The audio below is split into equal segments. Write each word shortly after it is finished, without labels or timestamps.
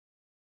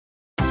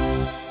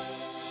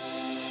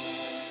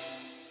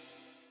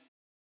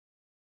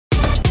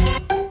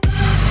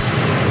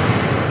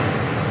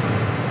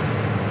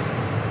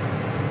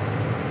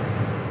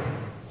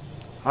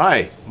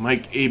Hi,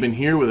 Mike Aben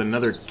here with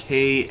another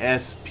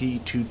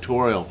KSP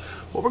tutorial.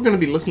 What we're going to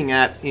be looking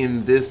at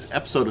in this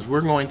episode is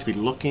we're going to be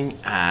looking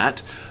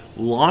at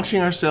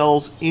launching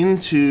ourselves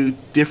into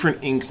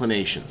different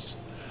inclinations.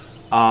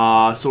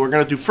 So we're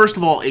going to do, first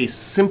of all, a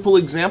simple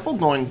example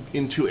going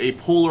into a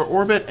polar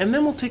orbit, and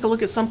then we'll take a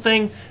look at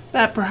something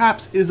that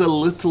perhaps is a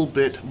little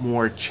bit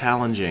more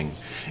challenging.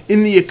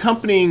 In the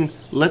accompanying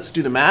Let's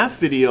Do the Math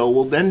video,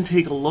 we'll then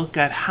take a look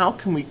at how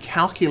can we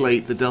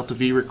calculate the delta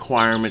V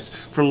requirements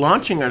for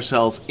launching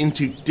ourselves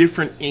into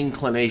different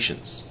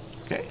inclinations.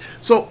 Okay,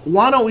 so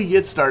why don't we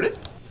get started?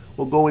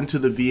 We'll go into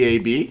the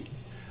VAB.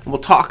 We'll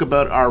talk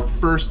about our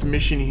first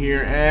mission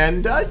here,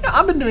 and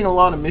I've been doing a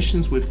lot of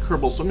missions with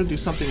Kerbin, so I'm going to do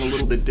something a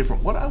little bit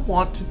different. What I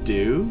want to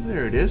do,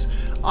 there it is,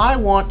 I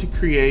want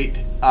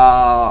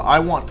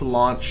to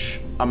launch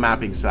a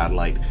mapping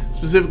satellite,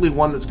 specifically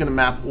one that's going to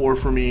map ore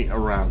for me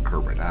around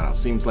Kerbin. I don't know,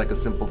 seems like a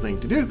simple thing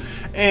to do,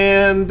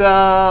 and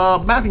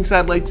mapping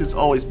satellites, it's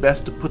always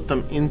best to put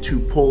them into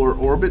polar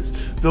orbits,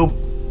 though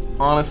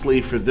honestly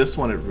for this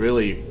one it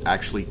really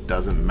actually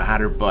doesn't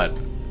matter,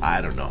 but I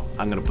don't know.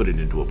 I'm going to put it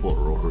into a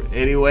polar orbit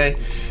anyway.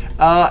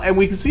 And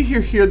we can see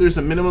here there's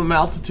a minimum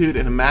altitude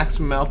and a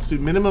maximum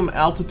altitude. Minimum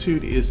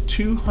altitude is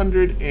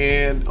 200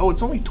 and, oh,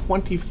 it's only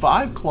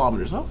 25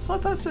 kilometers. Oh, I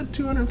thought that said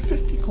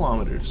 250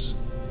 kilometers.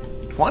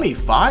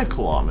 25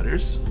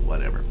 kilometers?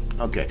 Whatever.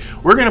 Okay,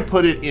 we're going to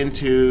put it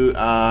into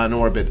an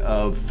orbit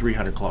of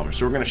 300 kilometers.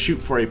 So we're going to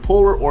shoot for a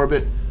polar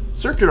orbit,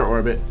 circular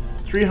orbit,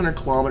 300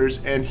 kilometers,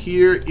 and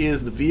here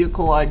is the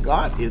vehicle I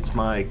got. It's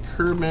my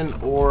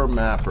Kerbin ore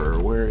mapper.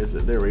 Where is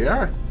it? There we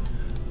are.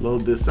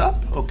 Load this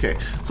up. Okay,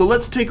 so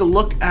let's take a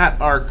look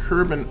at our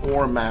Kerbin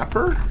ore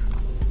mapper.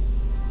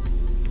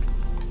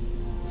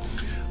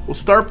 We'll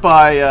start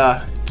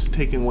by just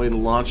taking away the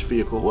launch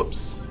vehicle.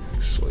 Whoops.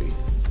 Actually,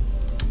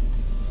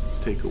 let's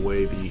take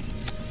away the...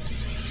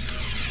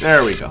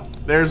 There we go.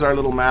 There's our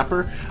little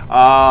mapper.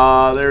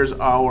 There's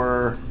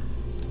our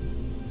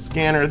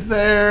scanner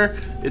there.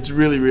 It's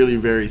really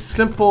very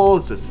simple.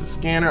 It's just a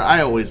scanner.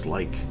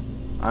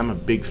 I'm a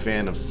big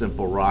fan of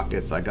simple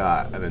rockets. I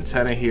got an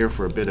antenna here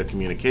for a bit of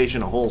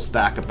communication, a whole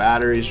stack of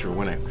batteries for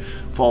when it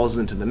falls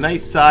into the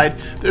night side.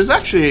 There's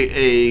actually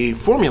a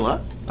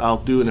formula I'll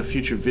do in a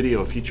future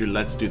video, a future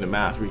Let's Do the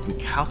Math, where you can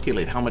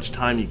calculate how much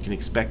time you can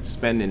expect to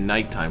spend in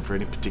nighttime for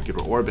any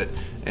particular orbit,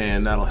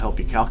 and that'll help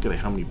you calculate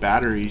how many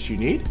batteries you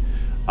need.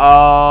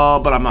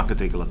 But I'm not going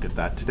to take a look at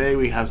that today.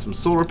 We have some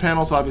solar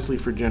panels, obviously,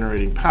 for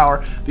generating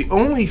power. The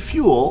only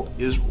fuel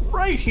is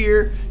right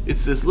here.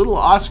 It's this little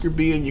Oscar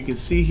B, and you can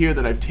see here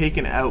that I've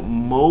taken out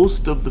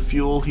most of the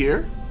fuel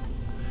here.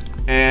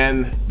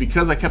 And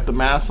because I kept the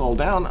mass all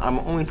down, I'm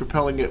only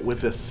propelling it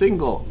with a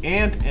single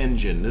ant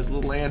engine. This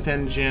little ant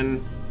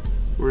engine,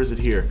 where is it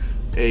here?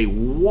 A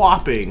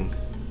whopping,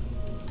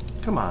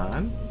 come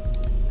on.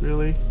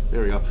 Really?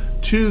 There we go.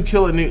 2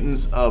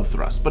 kilonewtons of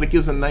thrust, but it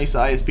gives a nice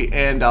ISP,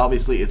 and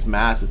obviously its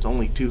mass, it's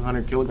only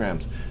 200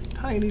 kilograms.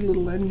 Tiny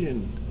little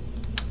engine.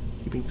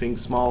 Keeping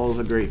things small is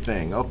a great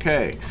thing.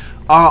 Okay.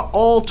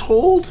 All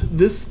told,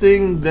 this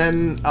thing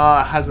then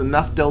has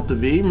enough delta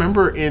V.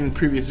 Remember in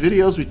previous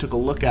videos we took a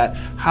look at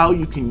how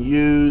you can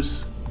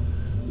use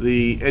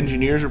the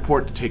engineer's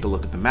report to take a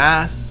look at the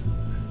mass,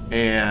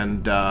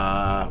 and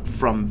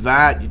from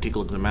that you take a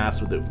look at the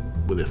mass with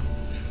the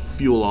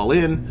fuel all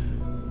in,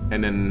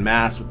 and then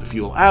mass with the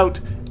fuel out,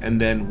 and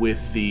then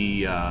with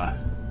the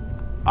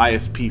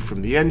ISP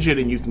from the engine,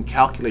 and you can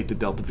calculate the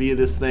delta V of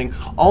this thing.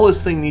 All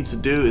this thing needs to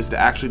do is to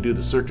actually do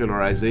the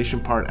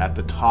circularization part at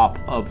the top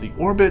of the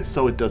orbit,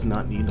 so it does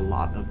not need a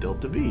lot of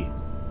delta V.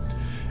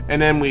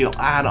 And then we'll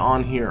add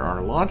on here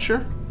our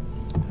launcher.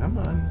 Come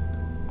on,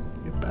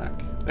 get back.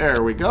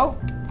 There we go.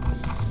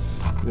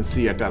 You can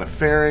see I've got a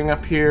fairing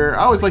up here.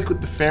 I always like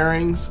with the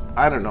fairings,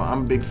 I don't know,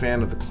 I'm a big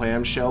fan of the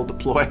clamshell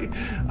deploy.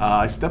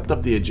 I stepped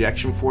up the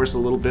ejection force a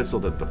little bit so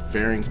that the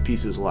fairing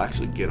pieces will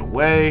actually get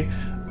away.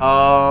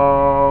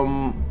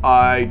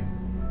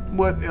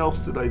 What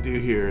else did I do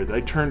here? I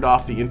turned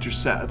off the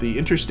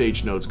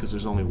interstage nodes because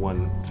there's only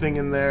one thing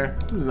in there.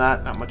 Other than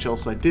that, not much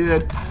else I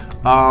did.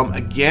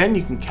 Again,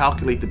 you can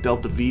calculate the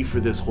delta V for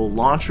this whole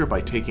launcher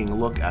by taking a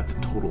look at the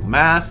total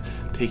mass,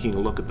 taking a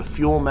look at the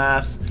fuel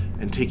mass,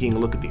 and taking a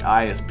look at the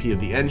ISP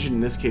of the engine. In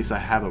this case, I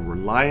have a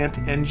Reliant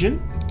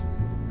engine,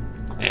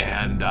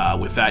 and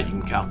with that you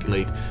can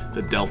calculate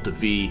the delta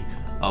V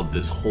of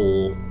this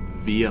whole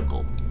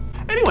vehicle.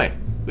 Anyway,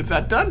 with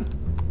that done,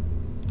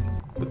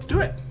 let's do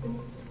it.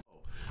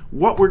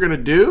 What we're going to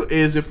do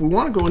is, if we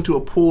want to go into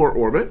a polar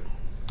orbit,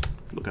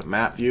 look at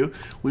map view,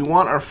 we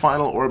want our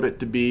final orbit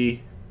to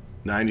be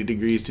 90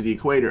 degrees to the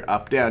equator,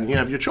 up, down. You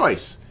have your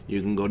choice.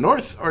 You can go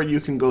north or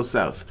you can go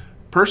south.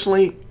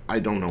 Personally, I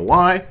don't know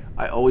why,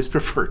 I always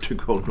prefer to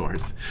go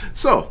north.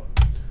 So,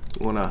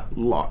 we want to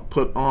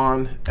put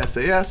on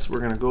SAS, we're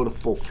going to go to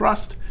full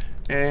thrust,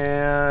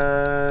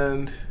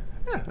 and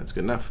yeah, that's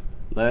good enough.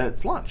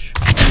 Let's launch.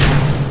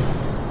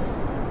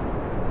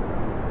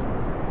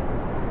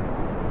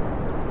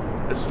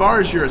 As far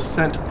as your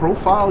ascent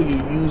profile, you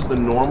use the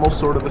normal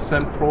sort of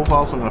ascent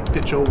profile, so I'm going to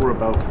pitch over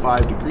about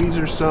 5 degrees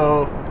or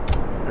so.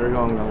 There we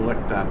go, I'm going to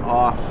lick that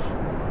off.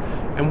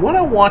 And what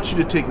I want you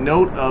to take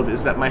note of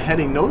is that my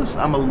heading, notice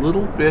I'm a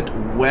little bit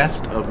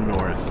west of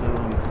north.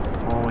 I'm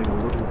following a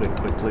little bit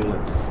quickly.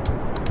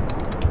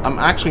 I'm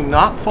actually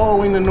not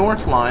following the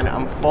north line,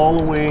 I'm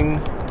following...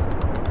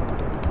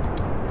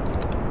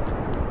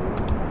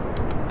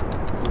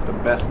 This is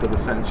the best of the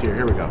sense here.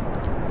 Here we go.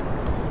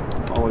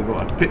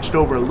 I pitched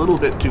over a little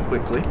bit too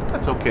quickly.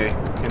 That's okay.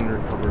 Can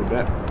recover a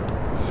bit.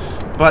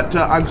 But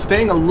I'm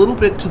staying a little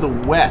bit to the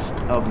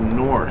west of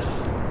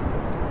north.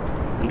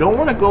 You don't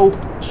want to go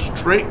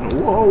straight.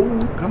 Whoa,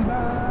 come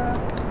back.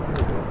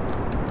 There we go.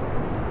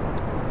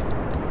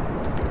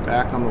 Get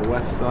back on the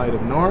west side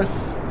of north.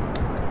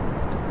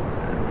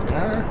 There we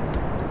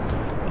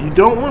are. You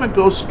don't want to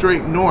go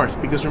straight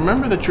north because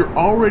remember that you're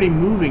already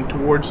moving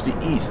towards the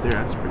east. There,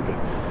 that's pretty good.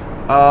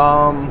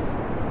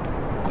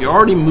 You're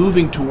already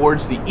moving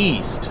towards the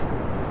east.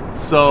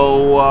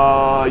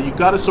 So you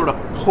got to sort of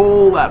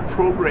pull that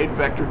prograde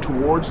vector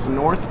towards the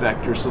north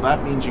vector. So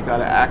that means you got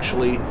to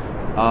actually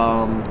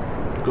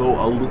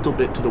go a little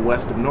bit to the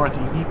west of north.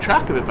 You keep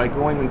track of it by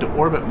going into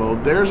orbit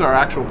mode. There's our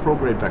actual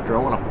prograde vector. I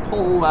want to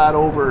pull that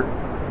over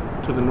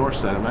to the north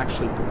side. I'm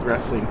actually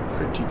progressing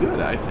pretty good,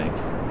 I think.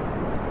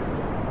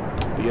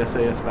 The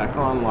SAS back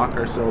on, lock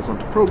ourselves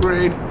onto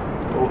prograde,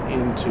 go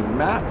into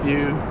map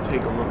view,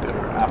 take a look at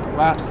our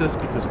apoapsis,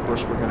 because of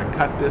course we're going to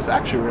cut this.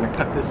 Actually, we're going to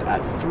cut this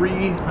at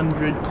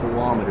 300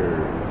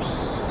 kilometers.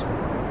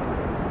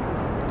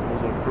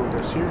 There's our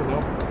progress here.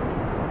 Nope.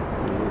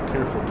 Be a little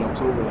careful,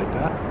 jumps over like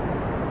that.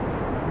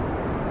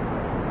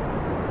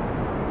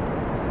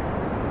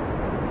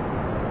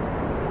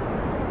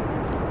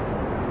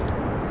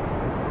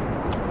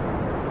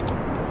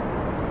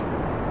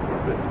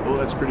 Oh,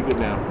 that's pretty good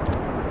now.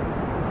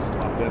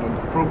 Slot that on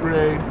the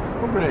prograde.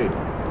 Prograde.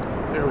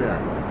 There we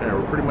are. There,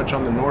 we're pretty much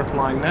on the north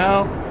line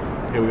now.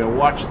 Okay, we gotta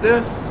watch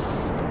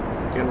this.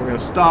 Again, we're gonna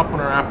stop when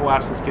our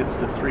apoapsis gets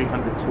to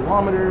 300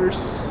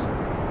 kilometers.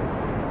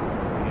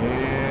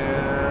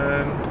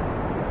 And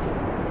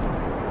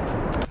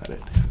cut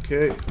it.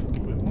 Okay, a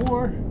little bit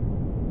more.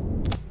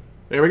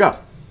 There we go.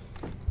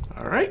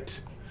 All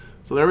right.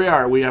 So there we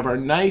are. We have our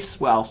nice,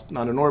 well,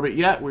 not in orbit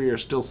yet. We are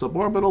still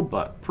suborbital,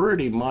 but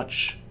pretty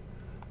much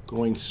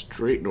going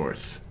straight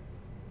north.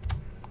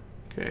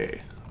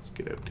 Okay, let's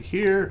get out to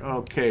here.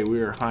 Okay,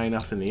 we are high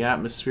enough in the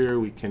atmosphere.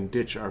 We can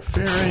ditch our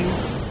fairing.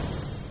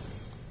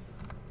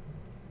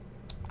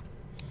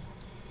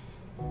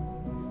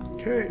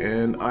 Okay,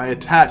 and I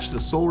attach the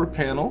solar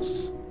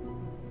panels.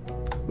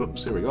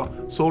 Oops, here we go.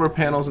 Solar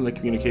panels and the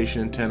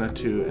communication antenna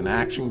to an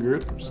action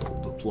group. So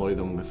we'll deploy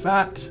them with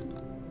that.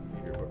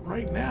 But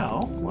right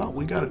now, well,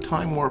 we got to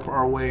time warp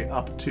our way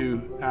up to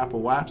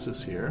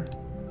apoapsis here.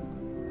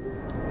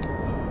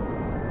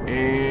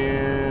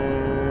 And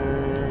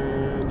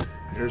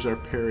here's our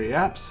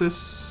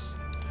periapsis.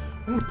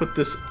 I'm going to put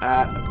this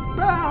at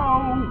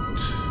about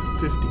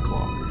 50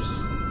 kilometers.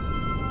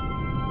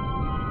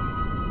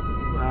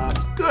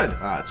 That's good.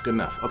 That's good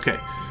enough. Okay,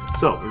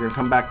 so we're going to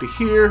come back to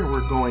here.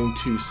 We're going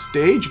to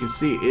stage. You can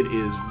see it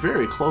is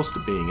very close to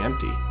being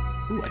empty.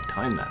 Ooh, I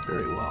timed that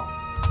very well.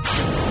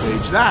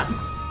 Stage that.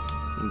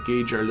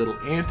 Engage our little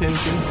ant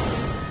engine.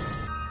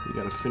 We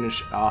got to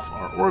finish off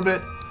our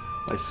orbit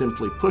by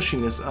simply pushing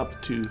this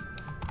up to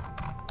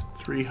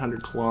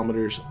 300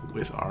 kilometers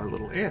with our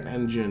little ant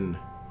engine.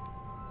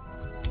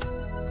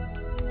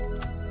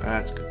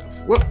 That's good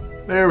enough. Whoop,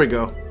 there we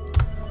go.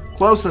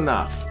 Close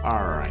enough.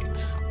 All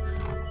right.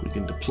 We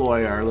can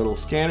deploy our little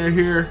scanner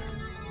here.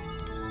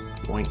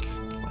 Boink,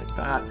 like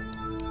that.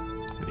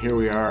 And here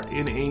we are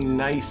in a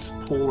nice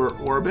polar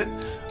orbit.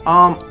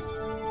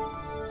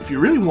 If you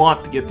really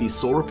want to get these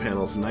solar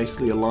panels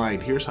nicely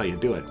aligned, here's how you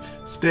do it.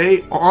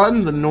 Stay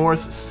on the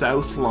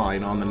north-south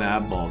line on the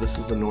nav ball. This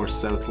is the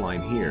north-south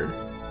line here.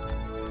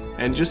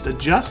 And just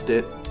adjust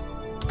it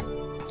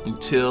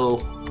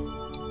until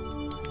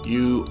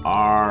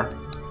your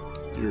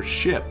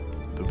ship,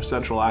 the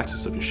central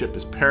axis of your ship,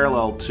 is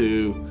parallel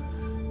to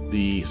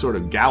the sort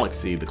of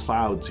galaxy, the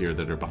clouds here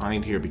that are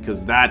behind here,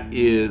 because that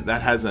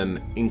has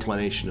an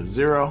inclination of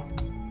 0.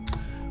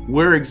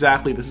 Where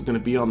exactly this is going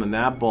to be on the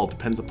nav ball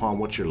depends upon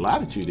what your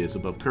latitude is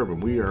above Kerbin.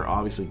 We are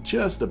obviously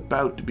just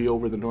about to be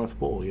over the North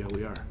Pole. Yeah,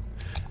 we are.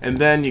 And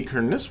then you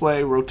turn this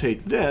way,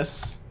 rotate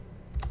this,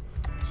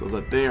 so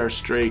that they are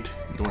straight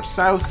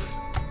north-south.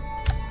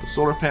 The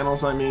solar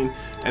panels, I mean.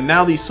 And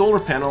now these solar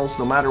panels,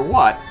 no matter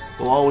what,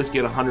 will always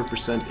get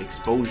 100%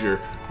 exposure,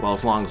 well,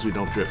 as long as we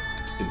don't drift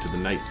into the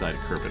night side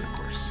of Kerbin, of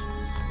course.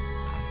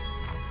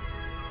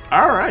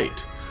 All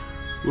right.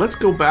 Let's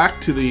go back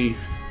to the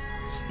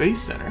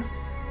Space Center.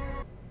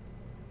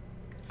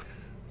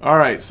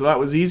 Alright, so that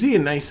was easy, a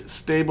nice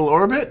stable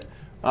orbit.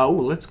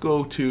 Let's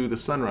go to the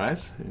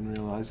sunrise. I didn't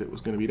realize it was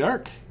going to be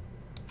dark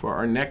for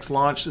our next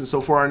launch. And so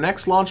for our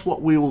next launch,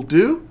 what we will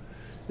do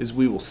is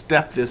we will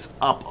step this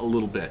up a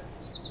little bit.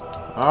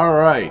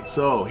 Alright,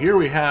 so here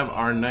we have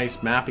our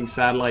nice mapping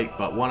satellite,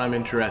 but what I'm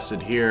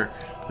interested here,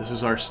 this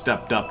is our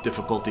stepped up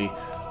difficulty.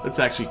 Let's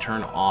actually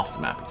turn off the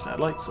mapping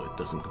satellite so it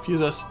doesn't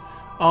confuse us.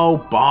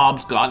 Oh,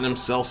 Bob's gotten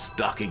himself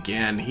stuck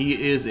again.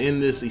 He is in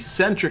this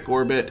eccentric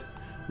orbit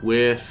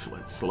with,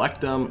 let's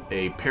select him,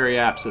 a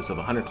periapsis of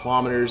 100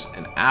 kilometers,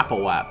 an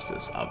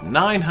apoapsis of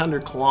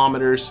 900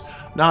 kilometers.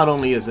 Not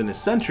only is it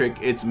eccentric,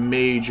 it's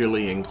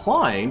majorly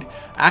inclined.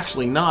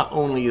 Actually, not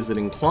only is it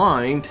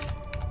inclined,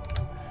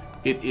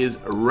 it is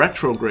a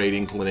retrograde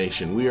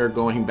inclination. We are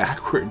going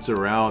backwards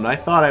around. I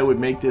thought I would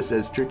make this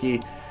as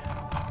tricky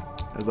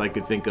as I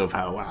could think of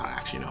how, well,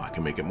 actually, no, I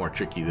can make it more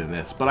tricky than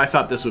this. But I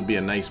thought this would be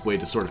a nice way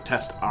to sort of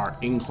test our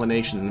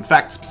inclination. In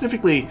fact,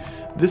 specifically,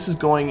 this is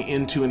going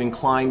into an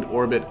inclined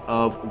orbit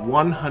of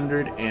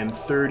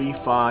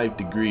 135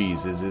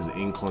 degrees is his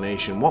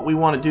inclination. What we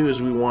want to do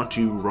is we want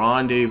to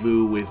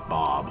rendezvous with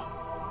Bob.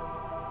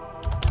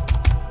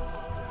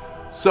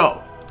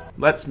 So,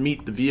 let's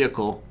meet the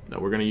vehicle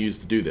that we're going to use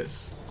to do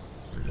this.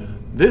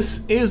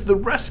 This is the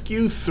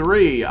Rescue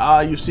 3.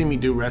 You've seen me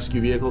do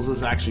rescue vehicles. This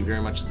is actually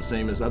very much the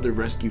same as other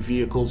rescue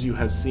vehicles you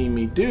have seen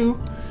me do,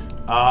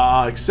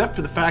 except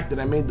for the fact that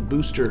I made the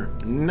booster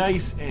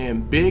nice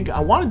and big.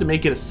 I wanted to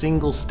make it a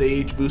single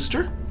stage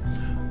booster,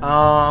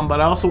 but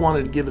I also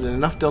wanted to give it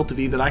enough delta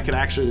V that I could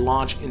actually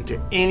launch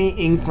into any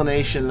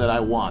inclination that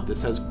I want.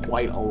 This has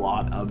quite a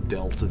lot of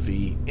delta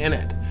V in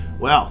it.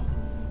 Well,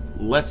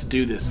 let's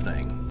do this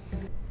thing.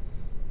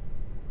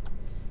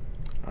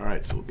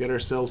 Alright, so we'll get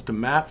ourselves to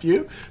map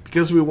view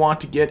because we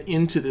want to get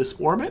into this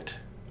orbit.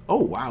 Oh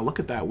wow, look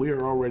at that. We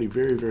are already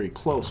very, very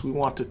close. We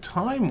want to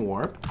time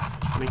warp.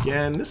 And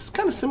again, this is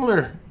kind of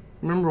similar.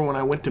 Remember when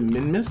I went to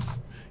Minmus?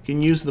 You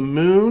can use the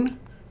moon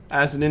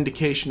as an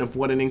indication of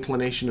what an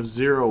inclination of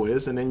 0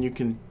 is, and then you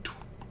can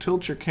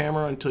tilt your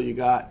camera until you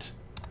got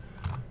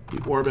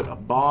the orbit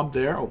of Bob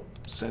there. Oh,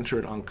 center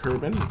it on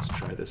Kerbin. Let's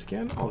try this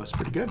again. Oh, that's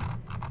pretty good.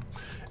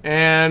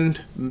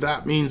 And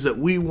that means that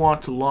we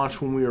want to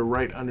launch when we are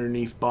right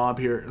underneath Bob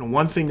here. And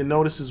one thing to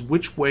notice is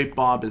which way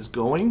Bob is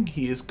going.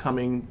 He is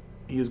going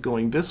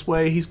this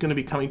way. He's going to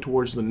be coming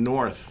towards the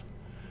north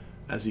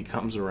as he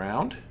comes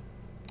around.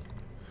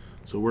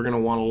 So we're going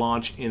to want to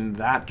launch in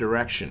that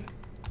direction.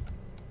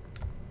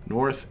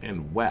 North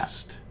and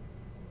west.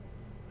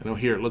 I know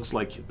here it looks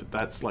like, but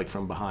that's like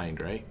from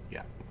behind, right?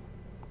 Yeah.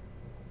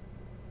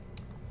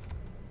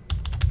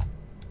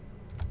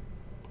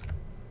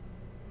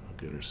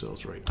 Get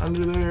ourselves right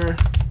under there.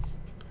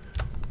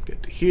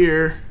 Get to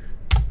here.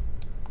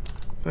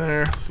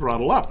 There.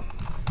 Throttle up.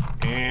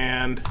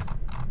 And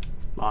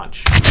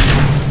launch.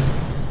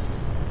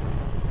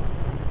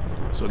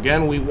 So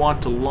again, we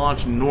want to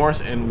launch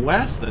north and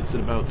west. That's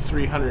at about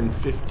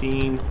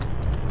 315.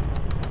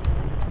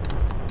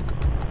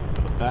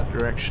 About that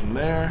direction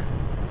there.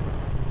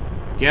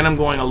 Again, I'm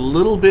going a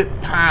little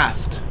bit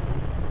past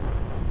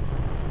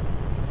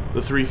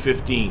the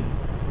 315.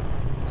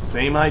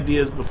 Same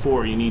idea as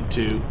before. You need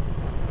to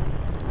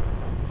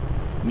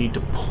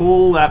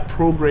pull that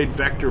prograde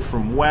vector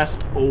from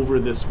west over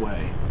this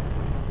way.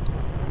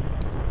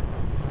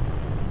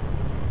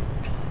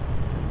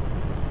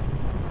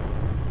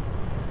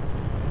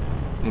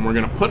 And we're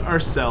going to put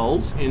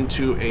ourselves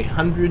into a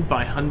 100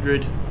 by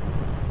 100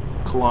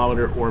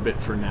 kilometer orbit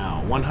for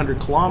now. 100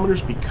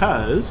 kilometers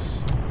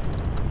because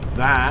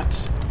that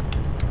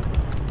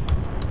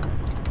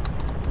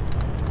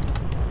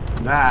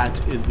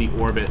is the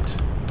orbit.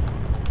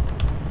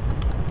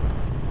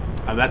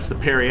 That's the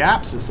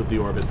periapsis of the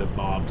orbit that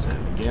Bob's in.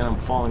 Again, I'm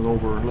falling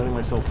over, letting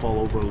myself fall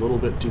over a little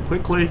bit too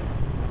quickly.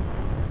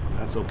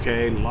 That's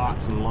okay.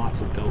 Lots and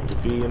lots of delta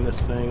V in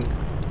this thing.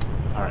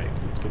 Alright,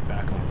 let's get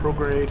back on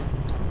prograde.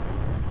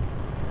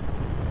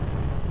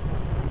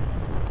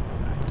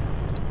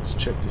 Right. Let's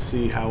check to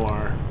see how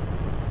our...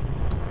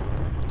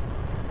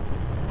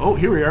 Oh,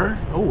 here we are.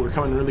 Oh, we're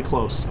coming really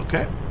close.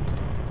 Okay.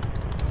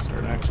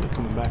 Start actually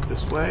coming back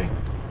this way.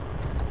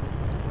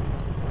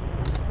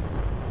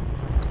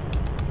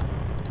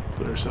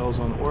 Put ourselves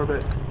on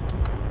orbit.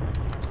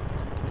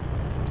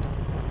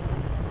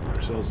 Put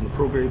ourselves in the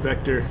prograde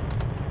vector.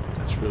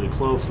 That's really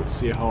close. Let's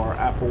see how our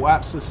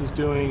apoapsis is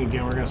doing.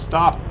 Again, we're going to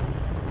stop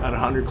at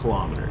 100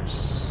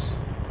 kilometers.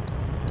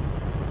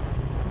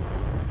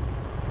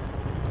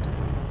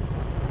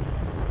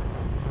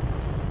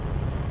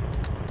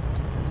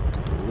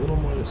 A little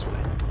more this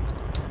way.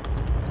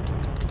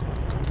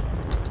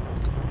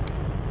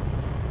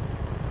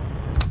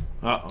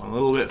 Uh-oh, a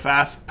little bit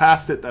fast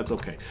past it. That's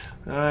okay.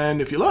 And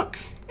if you look,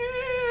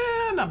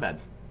 not bad.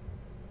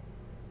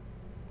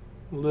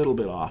 A little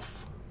bit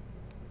off,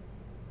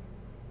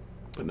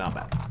 but not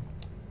bad.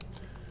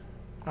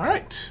 All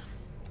right.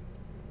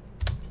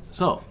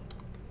 So,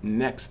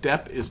 next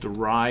step is to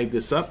ride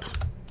this up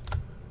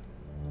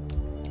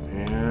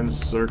and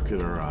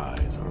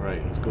circularize. All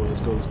right, let's go,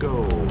 let's go, let's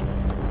go.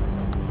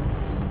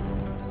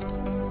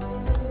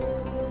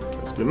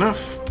 That's good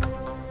enough.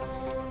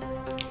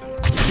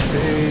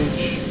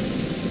 Page,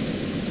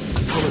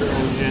 orbiter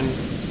engine,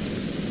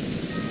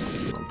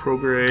 on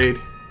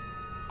prograde,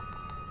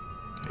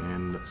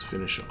 and let's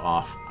finish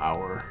off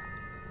our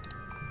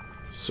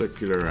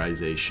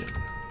circularization.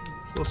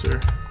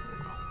 Closer.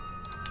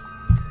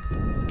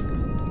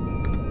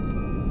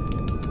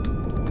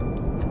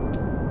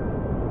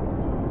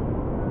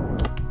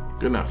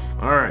 Good enough.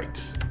 All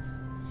right.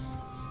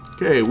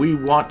 Okay, we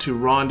want to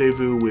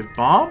rendezvous with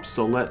Bob,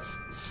 so let's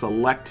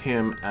select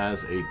him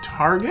as a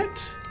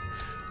target.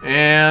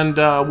 And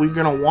we're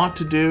going to want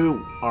to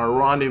do our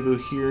rendezvous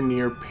here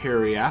near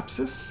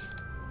periapsis.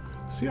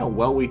 See how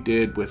well we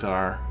did with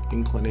our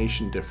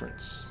inclination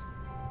difference.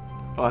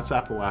 Oh, that's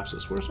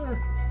apoapsis. Where's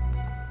our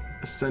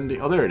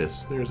ascending? Oh, there it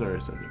is. There's our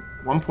ascending.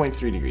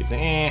 1.3 degrees.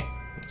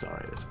 That's all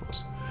right, I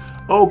suppose.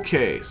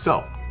 Okay,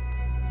 so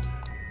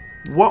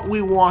what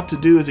we want to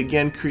do is,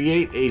 again,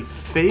 create a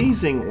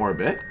phasing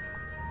orbit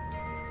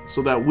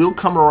so that we'll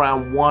come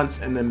around once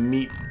and then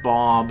meet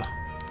Bob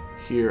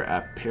here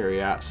at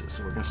periapsis.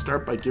 So we're going to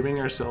start by giving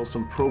ourselves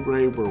some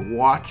prograde. We're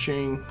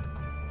watching.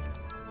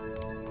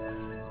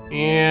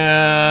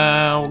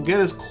 And we'll get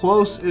as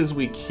close as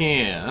we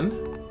can,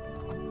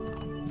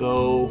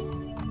 though,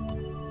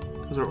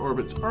 because our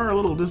orbits are a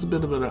little, this is a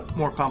bit of a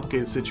more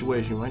complicated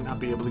situation. We might not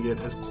be able to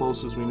get as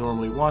close as we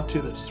normally want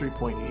to. That's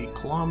 3.8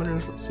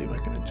 kilometers. Let's see if I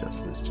can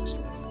adjust this just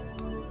with.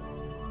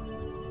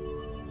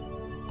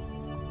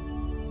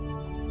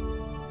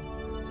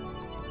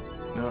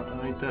 No, I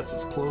think that's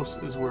as close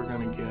as we're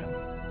going to get.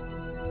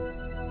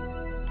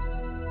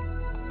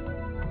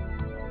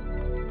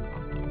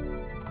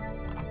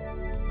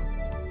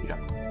 Yeah.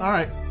 All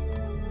right.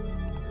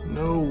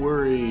 No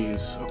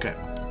worries. Okay.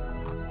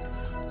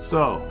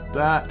 So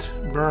that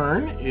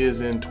burn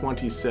is in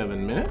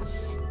 27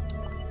 minutes.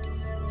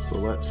 So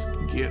let's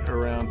get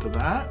around to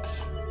that.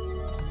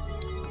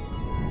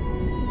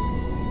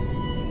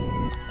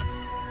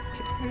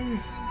 Okay.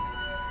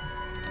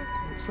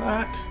 What's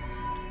that?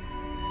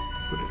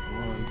 Put it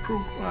on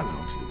program. I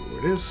don't see where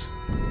it is.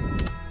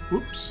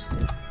 Whoops.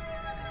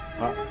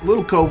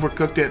 Little cove,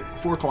 overcooked it.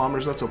 4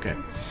 kilometers. That's okay.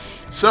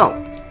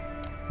 So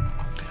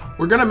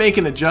we're going to make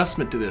an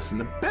adjustment to this, and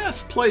the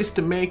best place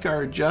to make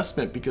our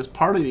adjustment, because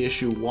part of the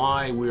issue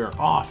why we are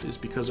off is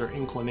because our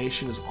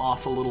inclination is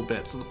off a little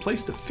bit. So the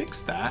place to fix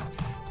that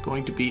is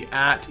going to be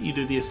at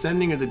either the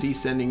ascending or the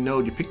descending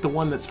node. You pick the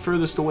one that's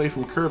furthest away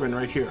from Kerbin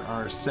right here,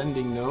 our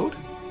ascending node. So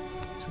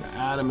we're going to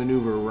add a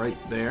maneuver right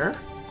there.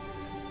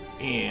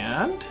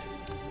 And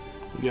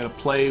we got to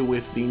play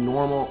with the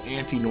normal,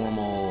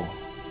 anti-normal.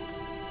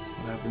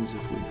 What happens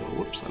if we go,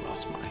 whoops, I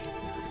lost my, there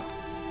we go.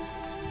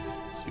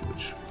 Let's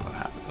see what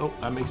happened. Oh,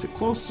 that makes it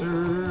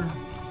closer.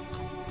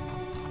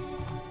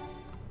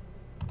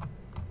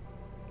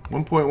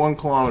 1.1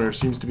 kilometers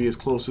seems to be as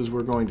close as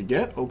we're going to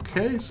get.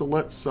 Okay, so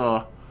let's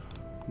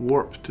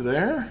warp to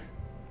there.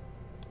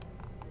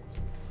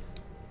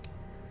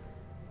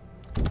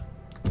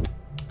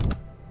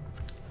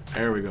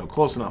 There we go,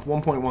 close enough.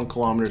 1.1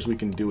 kilometers, we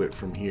can do it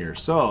from here.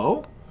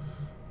 So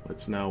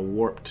let's now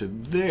warp to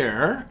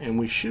there, and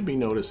we should be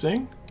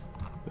noticing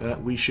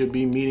that we should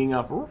be meeting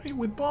up right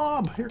with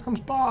Bob. Here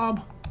comes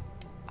Bob.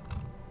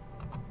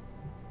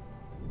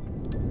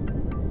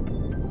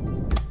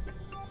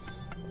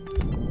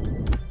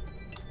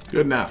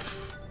 Good enough.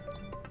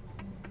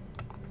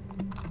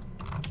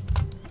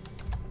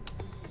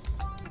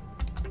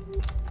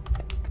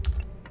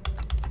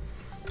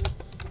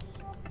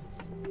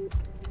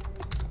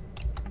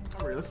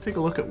 Let's take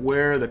a look at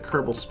where the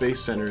Kerbal Space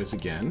Center is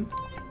again.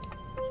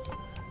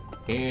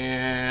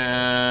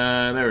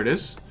 And there it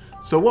is.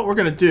 So what we're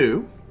going to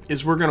do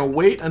is we're going to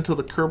wait until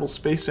the Kerbal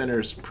Space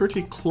Center is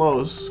pretty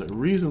close,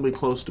 reasonably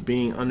close to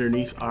being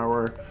underneath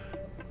our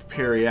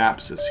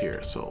periapsis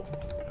here. So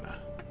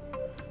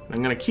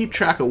I'm going to keep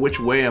track of which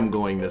way I'm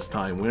going this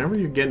time. Whenever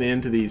you're getting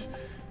into these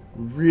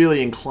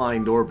really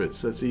inclined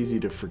orbits, that's easy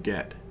to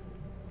forget.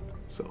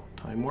 So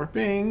time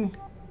warping.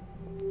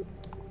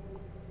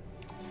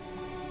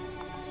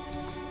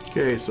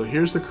 Okay, so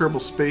here's the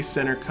Kerbal Space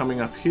Center coming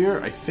up here.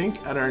 I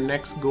think at our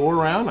next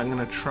go-around, I'm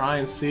going to try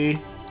and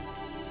see.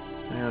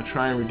 I'm going to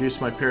try and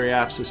reduce my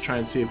periapsis, try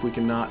and see if we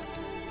can not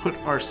put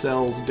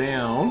ourselves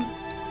down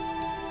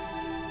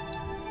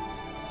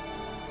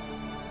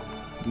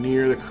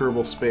near the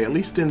Kerbal Space, at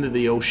least into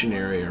the ocean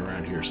area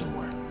around here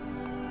somewhere.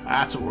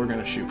 That's what we're going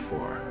to shoot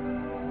for.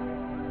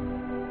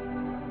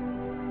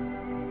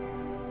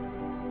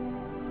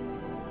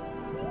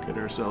 Get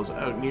ourselves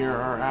out near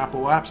our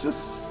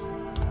apoapsis.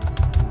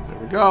 There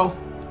we go.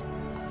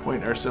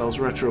 Point ourselves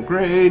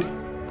retrograde.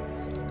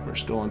 We're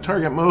still on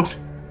target mode.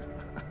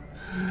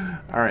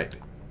 Alright.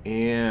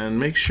 And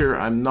make sure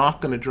I'm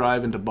not going to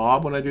drive into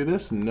Bob when I do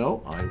this.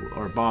 No.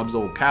 Or Bob's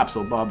old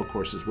capsule. Bob, of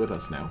course, is with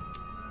us now.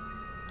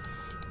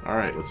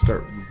 Alright, let's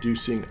start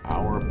reducing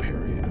our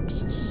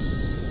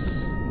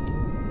periapsis.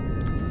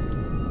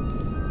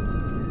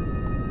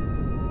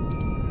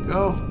 There we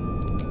go.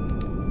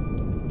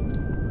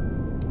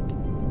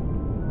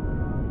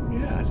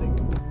 Yeah, I think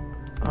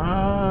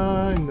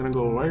I'm going to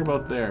go right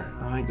about there.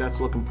 I think that's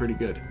looking pretty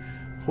good.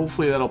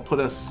 Hopefully that'll put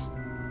us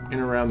in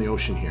and around the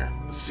ocean here.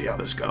 Let's see how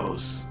this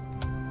goes.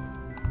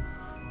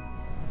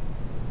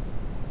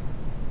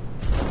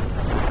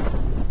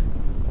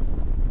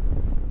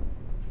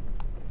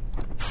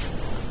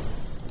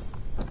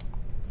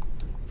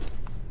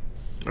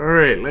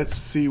 Alright, let's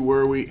see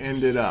where we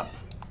ended up.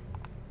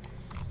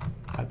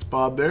 That's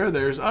Bob there.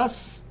 There's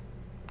us.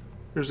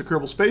 There's the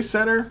Kerbal Space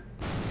Center.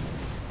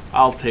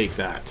 I'll take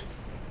that.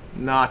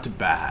 Not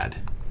bad.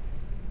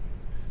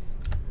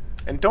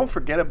 And don't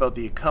forget about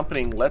the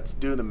accompanying Let's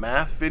Do the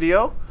Math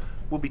video.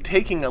 We'll be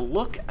taking a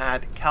look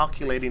at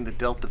calculating the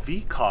delta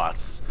V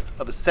costs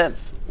of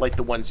ascents like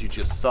the ones you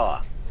just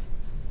saw.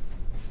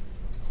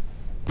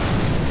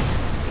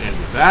 And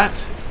with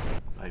that,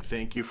 I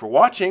thank you for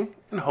watching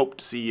and hope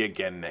to see you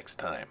again next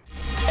time.